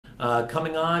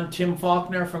Coming on, Tim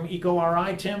Faulkner from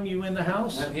EcoRI. Tim, you in the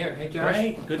house? I'm here. Hey, Josh.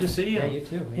 Great, good to see you. Yeah, you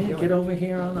too. Yeah, get over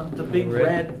here on the big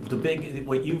red,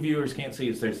 what you viewers can't see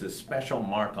is there's this special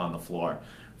mark on the floor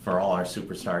for all our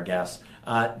superstar guests.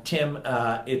 Tim,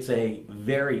 it's a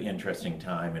very interesting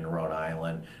time in Rhode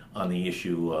Island on the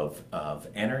issue of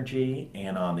energy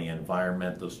and on the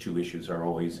environment. Those two issues are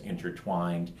always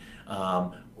intertwined.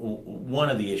 One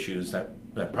of the issues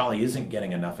that probably isn't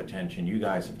getting enough attention, you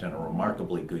guys have done a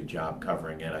remarkably good job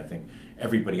covering it. I think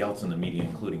everybody else in the media,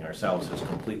 including ourselves, has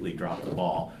completely dropped the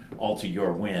ball, all to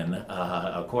your win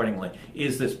accordingly,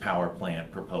 is this power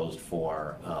plant proposed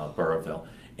for Burrillville,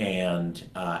 and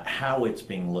how it's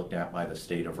being looked at by the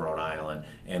state of Rhode Island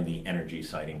and the Energy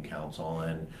Siting Council.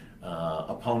 And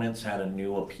opponents had a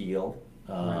new appeal,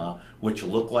 which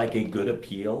looked like a good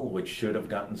appeal, which should have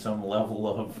gotten some level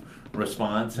of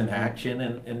response and action.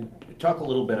 And talk a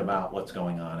little bit about what's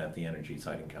going on at the Energy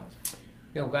Siting Council.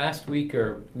 You know, last week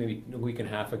or maybe a week and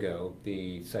a half ago,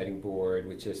 the siting board,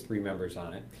 which has 3 members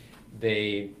on it,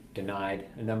 they denied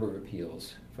a number of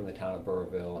appeals from the town of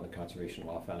Burrillville and the Conservation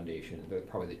Law Foundation. They're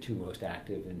probably the 2 most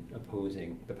active in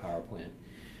opposing the power plant.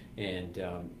 And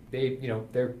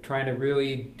they're trying to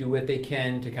really do what they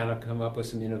can to kind of come up with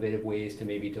some innovative ways to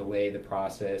maybe delay the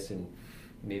process and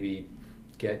maybe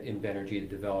get Invenergy, the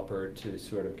developer, to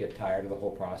sort of get tired of the whole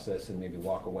process and maybe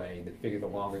walk away. They figure the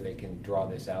longer they can draw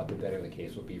this out, the better the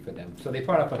case will be for them. So they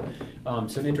brought up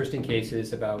some interesting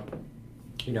cases about,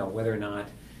 whether or not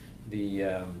the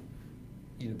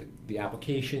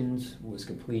applications was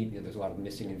complete. There's a lot of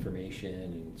missing information,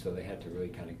 and so they had to really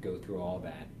kind of go through all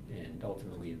that. And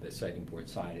ultimately, the siting board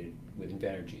sided with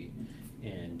Invenergy.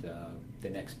 And the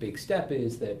next big step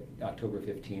is that October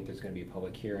 15th there's going to be a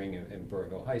public hearing in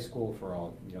Burrillville High School for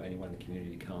all anyone in the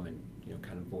community to come and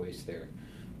kind of voice their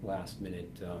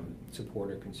last-minute support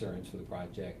or concerns for the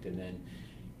project. And then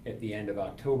at the end of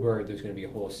October, there's going to be a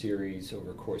whole series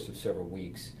over a course of several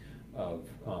weeks of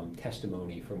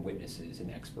testimony from witnesses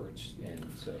and experts. And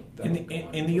so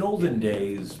in the olden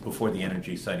days before the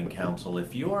Energy Siting Council,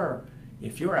 if your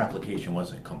application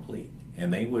wasn't complete,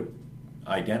 and they would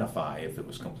identify if it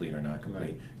was complete or not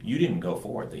complete, you didn't go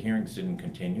forward. The hearings didn't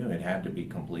continue. It had to be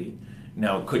complete.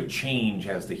 Now, it could change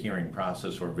as the hearing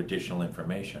process or of additional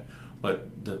information, but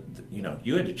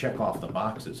you had to check off the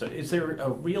boxes. So is there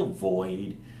a real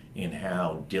void in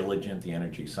how diligent the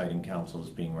Energy Siting Council is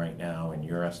being right now, in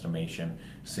your estimation,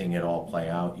 seeing it all play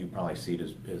out? You probably see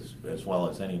it as well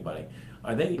as anybody.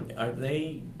 Are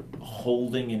they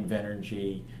holding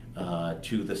Invenergy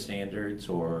to the standards,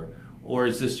 or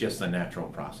is this just the natural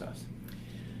process?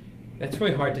 That's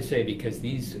really hard to say because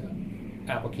these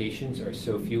applications are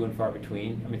so few and far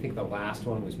between. I think the last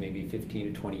one was maybe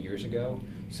 15 to 20 years ago.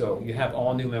 So you have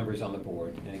all new members on the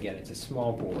board, and again, it's a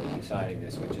small board deciding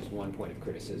this, which is one point of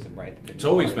criticism, right? It's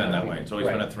always been that way. It's always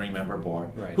been a 3-member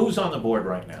board. Right. Who's on the board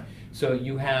right now? So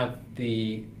you have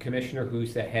the commissioner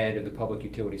who's the head of the Public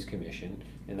Utilities Commission,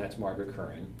 and that's Margaret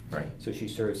Curran. Right. So she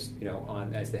serves,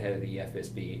 as the head of the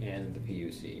FSB and the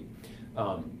PUC.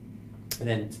 And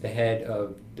then it's the head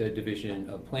of the Division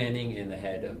of Planning and the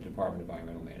head of the Department of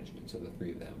Environmental Management. So the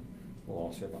 3 of them will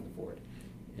all serve on the board.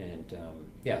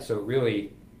 And so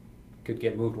really could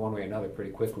get moved one way or another pretty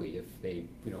quickly if they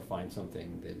find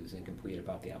something that is incomplete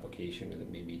about the application or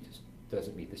that maybe just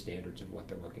doesn't meet the standards of what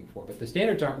they're looking for. But the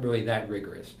standards aren't really that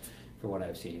rigorous from what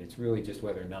I've seen. It's really just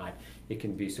whether or not it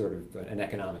can be sort of an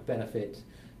economic benefit,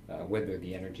 whether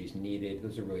the energy is needed.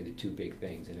 Those are really the 2 big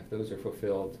things. And if those are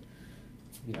fulfilled,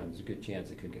 there's a good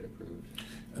chance it could get approved.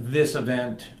 This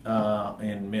event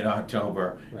in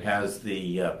mid-October has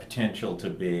the potential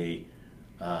to be,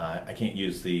 I can't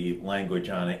use the language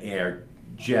on air,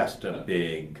 just a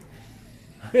big...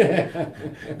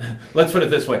 Let's put it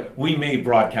this way, we may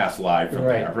broadcast live from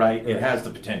there, right? It has the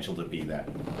potential to be that.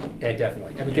 Yeah,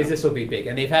 definitely. Because this will be big.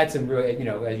 And they've had some really, as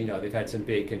you know, they've had some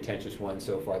big contentious ones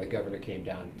so far. The governor came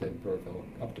down to Burrillville,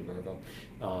 up to Burrillville,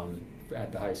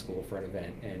 at the high school for an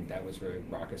event, and that was very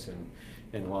raucous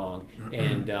and long.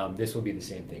 And this will be the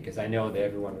same thing, because I know that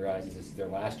everyone realizes this is their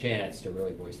last chance to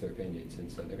really voice their opinions,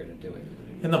 and so they're going to do it.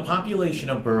 And the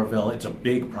population of Burrillville, it's a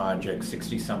big project,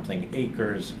 60-something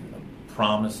acres,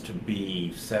 promised to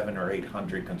be 700 or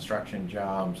 800 construction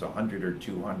jobs, 100 or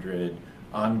 200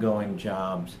 ongoing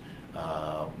jobs,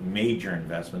 major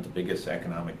investment, the biggest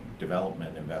economic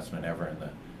development investment ever in the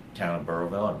town of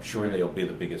Burrillville. I'm sure they'll be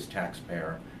the biggest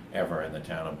taxpayer ever in the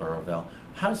town of Burrillville.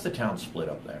 How's the town split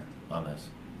up there on this?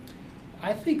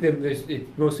 I think that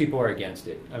most people are against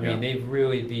it. I mean, they've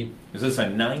really... Is this a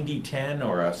 90-10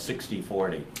 or a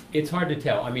 60-40? It's hard to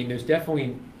tell. I mean, there's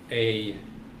definitely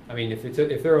I mean,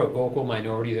 if they're a vocal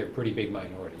minority, they're a pretty big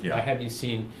minority. Yeah.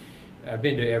 I've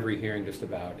been to every hearing just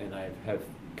about, and I have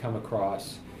come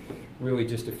across really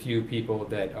just a few people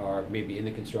that are maybe in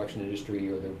the construction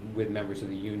industry or with members of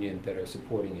the union that are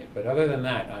supporting it. But other than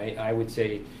that, I would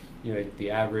say,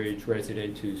 the average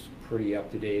resident who's pretty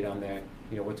up to date on their,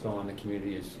 what's going on in the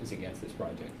community is against this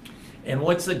project. And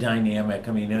what's the dynamic?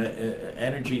 I mean,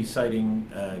 Energy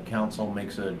Siting Council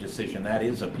makes a decision that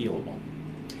is appealable.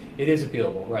 It is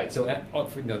appealable, right. So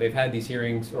they've had these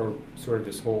hearings, or sort of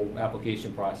this whole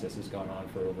application process has gone on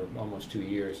for over almost 2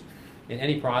 years. In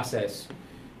any process,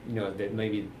 that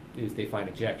maybe is they find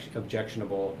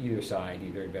objectionable, either side,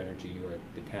 either Energy or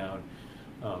the town,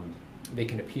 they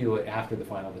can appeal it after the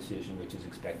final decision, which is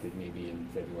expected maybe in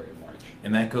February or March.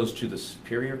 And that goes to the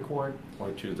Superior Court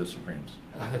or to the Supremes?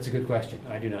 That's a good question.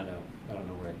 I do not know. I don't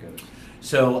know where it goes.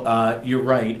 So you're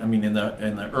right. I mean, in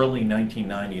the early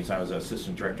 1990s, I was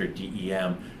assistant director at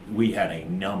DEM. We had a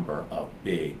number of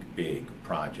big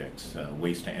projects,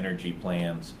 waste to energy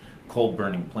plants, coal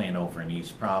burning plant over in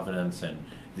East Providence, and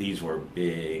these were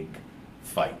big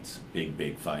fights,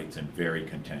 big fights, and very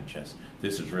contentious.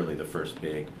 This is really the first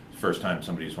time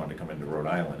somebody's wanted to come into Rhode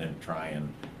Island and try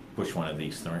and push one of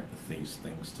these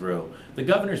things through. The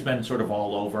governor's been sort of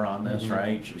all over on this, mm-hmm.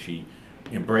 right? She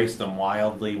embraced them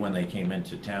wildly when they came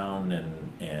into town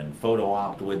and photo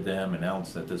opt with them,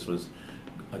 announced that this was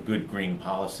a good green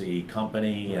policy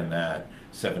company and that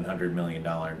 $700 million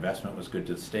investment was good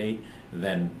to the state.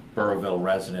 Then Burrillville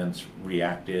residents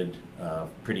reacted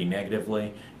pretty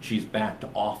negatively. She's backed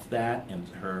off that, and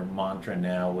her mantra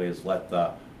now is let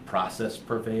the process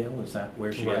prevail. Is that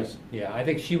where she is? Yeah, I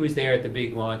think she was there at the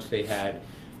big launch they had,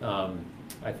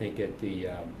 I think at the,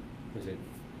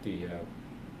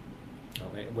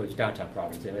 it was downtown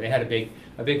Providence. They had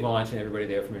a big launch and everybody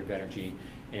there from Invenergy,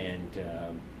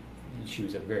 and she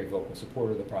was a very vocal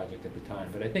supporter of the project at the time.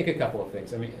 But I think a couple of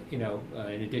things. I mean, in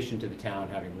addition to the town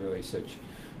having really such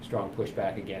strong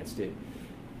pushback against it,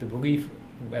 the belief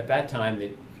at that time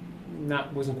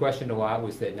that wasn't questioned a lot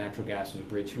was that natural gas was a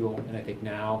bridge fuel, and I think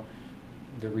now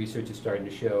the research is starting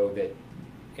to show that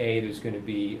there's going to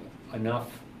be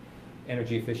enough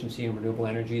energy efficiency and renewable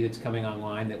energy that's coming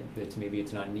online that maybe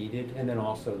it's not needed, and then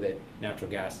also that natural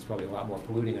gas is probably a lot more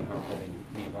polluting and harmful than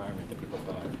the environment that people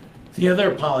thought. The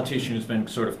other politician who's been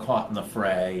sort of caught in the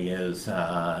fray is,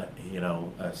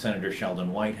 Senator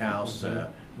Sheldon Whitehouse,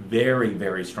 mm-hmm.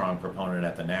 Very strong proponent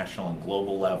at the national and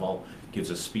global level, gives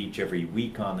a speech every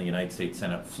week on the United States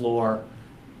Senate floor,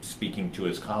 speaking to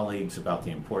his colleagues about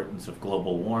the importance of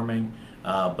global warming,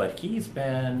 but he's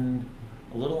been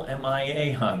a little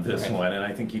MIA on this one, and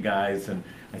I think you guys, and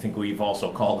I think we've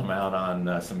also called him out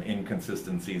on some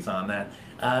inconsistencies on that.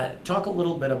 Talk a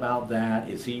little bit about that.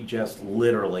 Is he just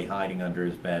literally hiding under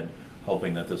his bed,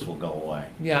 hoping that this will go away?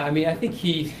 Yeah, I mean, I think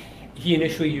he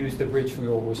initially used the bridge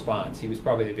fuel response. He was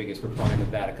probably the biggest proponent of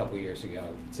that a couple of years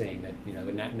ago, saying that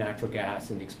the natural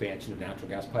gas and the expansion of natural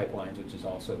gas pipelines, which is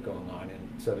also going on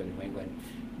in southern New England,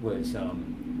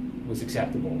 was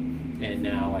acceptable. And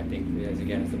now I think, as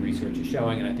the research is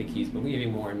showing, and I think he's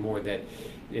believing more and more that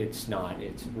it's not.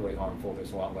 It's really harmful.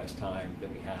 There's a lot less time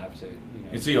that we have to.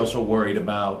 Is he also worried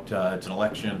about it's an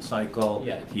election cycle?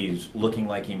 Yeah. He's looking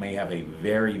like he may have a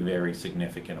very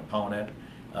significant opponent.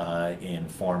 In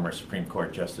former Supreme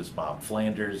Court Justice Bob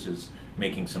Flanders is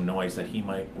making some noise that he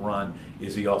might run.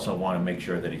 Is he also want to make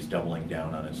sure that he's doubling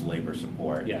down on his labor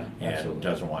support? Yeah, and absolutely.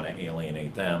 Doesn't want to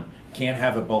alienate them. Can't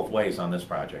have it both ways on this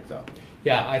project, though.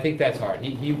 Yeah, I think that's hard.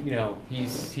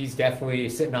 He's definitely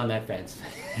sitting on that fence.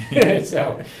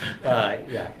 So,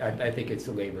 I think it's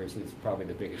the labor is probably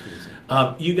the biggest reason.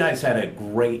 You guys had a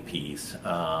great piece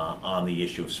on the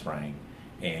issue of spraying,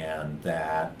 and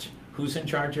that who's in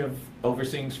charge of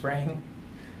overseeing spraying?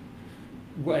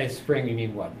 What, spraying, you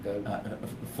mean what?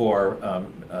 For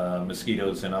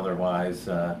mosquitoes and otherwise.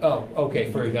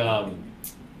 Okay, for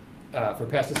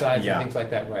pesticides and things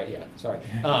like that, right? Yeah, sorry.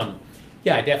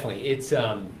 Yeah, definitely. It's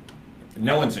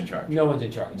no one's in charge. No one's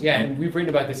in charge. Yeah, and we've written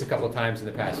about this a couple of times in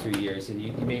the past few years, and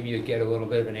you get a little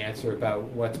bit of an answer about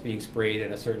what's being sprayed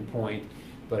at a certain point,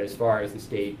 but as far as the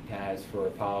state has for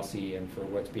policy and for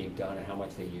what's being done and how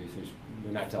much they use,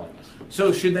 they're not telling us.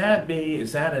 So should that be,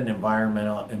 is that an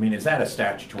environmental, is that a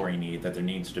statutory need that there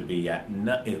needs to be at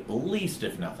least,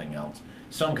 if nothing else,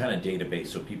 some kind of database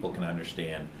so people can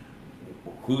understand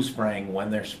who's spraying,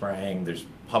 when they're spraying, there's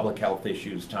public health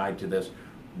issues tied to this,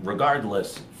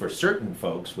 regardless, for certain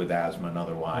folks with asthma and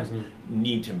otherwise,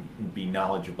 need to be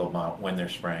knowledgeable about when they're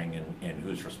spraying and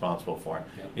who's responsible for it.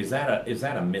 Yep. Is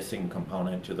that a missing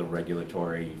component to the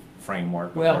regulatory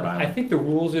framework of Well, Rhode Island? I think the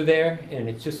rules are there, and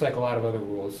it's just like a lot of other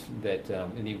rules that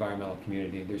in the environmental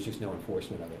community, there's just no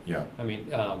enforcement of it. Yeah. I mean,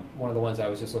 one of the ones I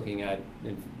was just looking at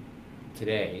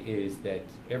today is that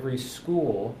every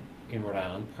school in Rhode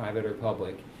Island, private or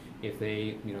public, if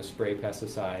they spray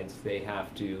pesticides, they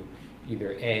have to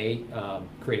either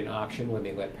create an option where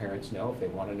they let parents know if they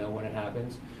want to know when it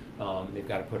happens. They've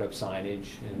got to put up signage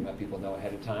and let people know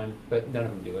ahead of time, but none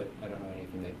of them do it. I don't know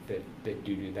anything that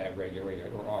do that regularly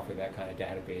or offer that kind of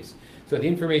database. So the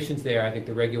information's there. I think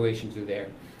the regulations are there.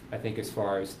 I think as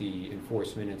far as the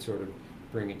enforcement and sort of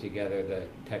bringing together the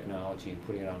technology and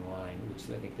putting it online, which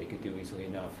I think they could do easily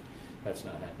enough, that's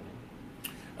not happening.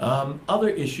 Other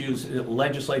issues, the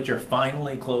legislature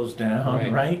finally closed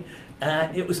down, right?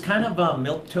 It was kind of a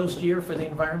milquetoast year for the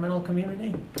environmental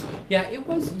community. Yeah, it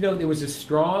was. It was a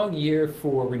strong year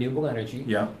for renewable energy.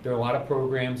 Yeah. There are a lot of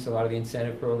programs, a lot of the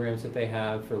incentive programs that they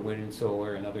have for wind and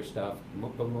solar and other stuff,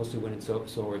 but mostly wind and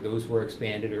solar. Those were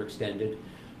expanded or extended,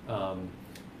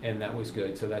 and that was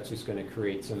good. So that's just going to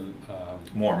create some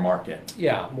more market.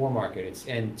 Yeah, more market.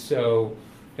 And so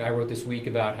I wrote this week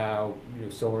about how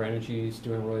solar energy is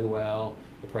doing really well.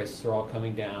 The prices are all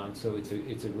coming down, so it's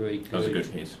a really good. That was a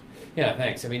good piece. Yeah,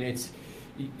 thanks. I mean,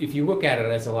 if you look at it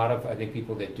as a lot of, I think,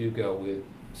 people that do go with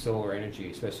solar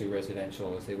energy, especially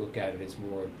residential, as they look at it as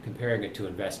more comparing it to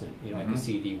investment. Like the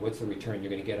CD, what's the return you're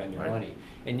going to get on your money?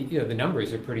 And the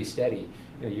numbers are pretty steady.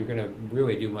 You're going to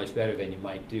really do much better than you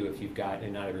might do if you've got,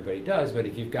 and not everybody does, but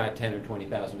if you've got $10,000 or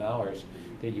 $20,000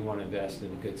 that you want to invest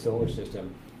in a good solar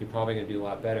system, you're probably going to do a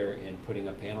lot better in putting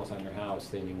up panels on your house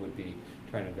than you would be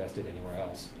trying to invest it anywhere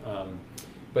else.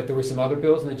 But there were some other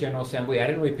bills in the General Assembly. I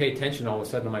didn't really pay attention. All of a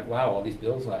sudden, I'm like, wow, all these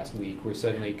bills last week were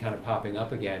suddenly kind of popping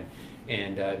up again.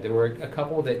 And there were a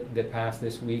couple that passed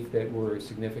this week that were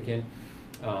significant.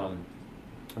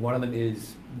 One of them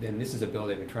is, and this is a bill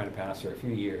they've been trying to pass for a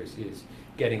few years, is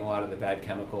getting a lot of the bad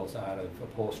chemicals out of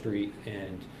upholstery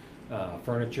and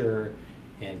furniture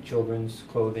and children's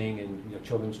clothing and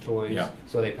children's toys. Yeah.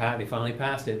 So they finally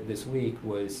passed it this week.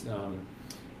 Was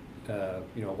a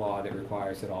law that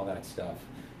requires that all that stuff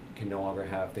can no longer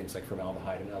have things like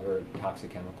formaldehyde and other toxic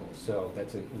chemicals. So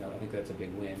that's I think that's a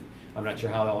big win. I'm not sure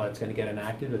how all that's going to get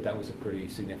enacted, but that was a pretty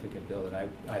significant bill that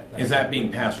I Is that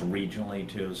being passed regionally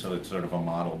too? So it's sort of a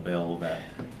model bill that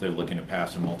they're looking to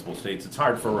pass in multiple states. It's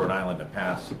hard for Rhode Island to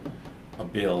pass a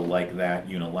bill like that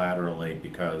unilaterally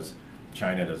because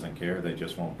China doesn't care. They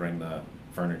just won't bring the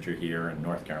furniture here, and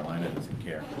North Carolina doesn't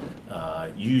care.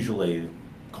 Usually,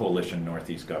 Coalition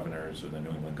Northeast Governors or the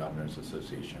New England Governors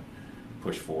Association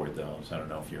push forward those. I don't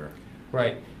know if you're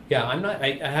right. Yeah, I'm not.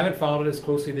 I haven't followed it as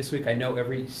closely this week. I know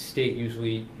every state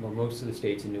usually, or most of the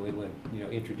states in New England,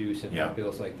 introduce and have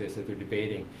bills like this that they're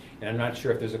debating. And I'm not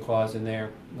sure if there's a clause in there,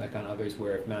 like on others,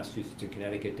 where if Massachusetts or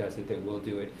Connecticut does it, they will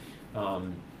do it. I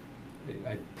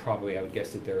would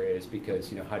guess that there is,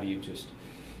 because how do you just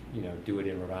do it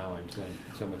in Rhode Island when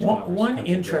so much commerce one comes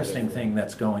interesting together? thing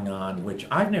that's going on, which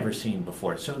I've never seen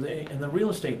before. So in the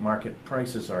real estate market,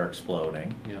 prices are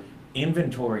exploding. Yeah.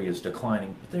 Inventory is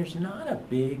declining, but there's not a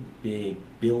big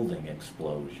building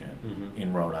explosion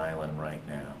in Rhode Island right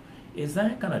now. Is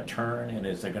that going to turn, and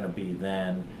is there going to be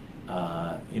then,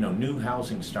 new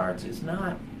housing starts is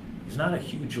not a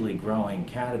hugely growing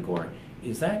category.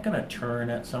 Is that going to turn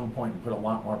at some point and put a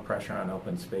lot more pressure on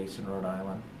open space in Rhode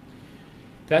Island?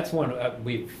 That's one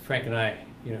Frank and I,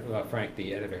 Frank,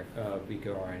 the editor of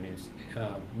EcoRI News,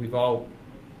 we've all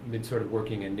been sort of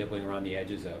working and nibbling around the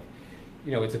edges of.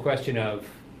 It's a question of,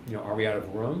 are we out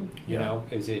of room?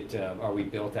 Is it, are we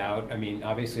built out? I mean,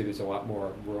 obviously there's a lot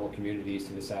more rural communities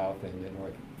to the south and the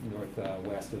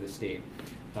northwest of the state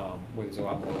where there's a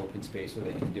lot more open space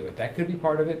where they can do it. That could be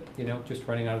part of it, just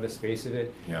running out of the space of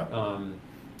it. Yeah.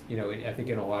 I think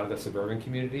in a lot of the suburban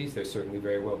communities, they're certainly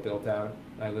very well built out.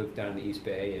 I live down in the East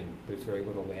Bay, and there's very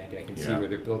little land. I can see where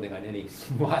they're building on any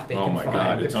lot they can find. Oh my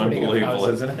God, it's unbelievable,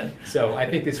 isn't it? So I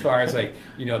think as far as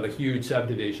the huge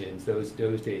subdivisions, those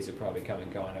days are probably come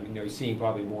and gone. I mean, you're seeing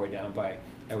probably more down by,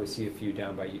 I would see a few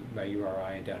down by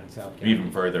URI and down in South County.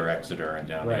 Even further, Exeter and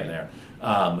down in there.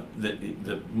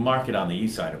 The market on the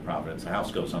east side of Providence, the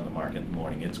house goes on the market in the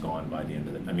morning, it's gone by the end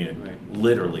of the, it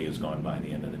literally is gone by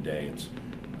the end of the day. It's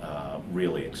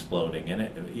really exploding.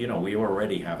 And we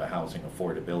already have a housing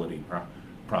affordability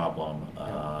problem.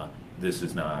 This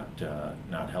is not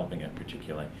helping it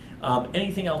particularly.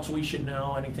 Anything else we should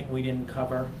know? Anything we didn't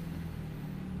cover?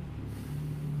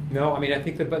 No, I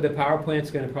think the power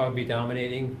plant's going to probably be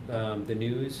dominating the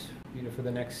news for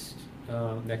the next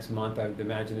month, I would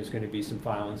imagine there's going to be some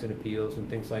filings and appeals and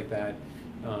things like that.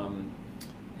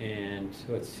 And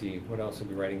let's see, what else are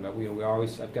we writing about?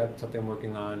 I've got something I'm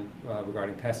working on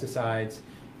regarding pesticides,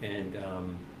 and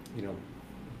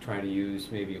trying to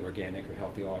use maybe organic or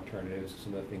healthy alternatives,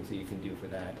 some of the things that you can do for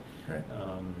that. Right.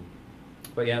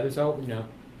 But yeah, there's all,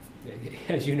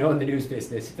 as you know, in the news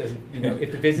business, it doesn't,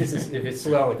 if the business if it's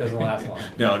slow, it doesn't last long.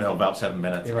 No, about 7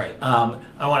 minutes. You're right.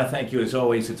 I want to thank you as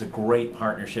always. It's a great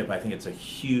partnership. I think it's a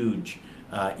huge,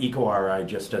 EcoRI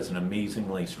just does an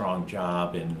amazingly strong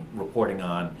job in reporting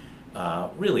on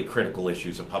really critical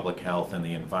issues of public health and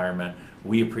the environment.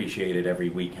 We appreciate it every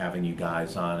week having you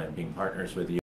guys on and being partners with you.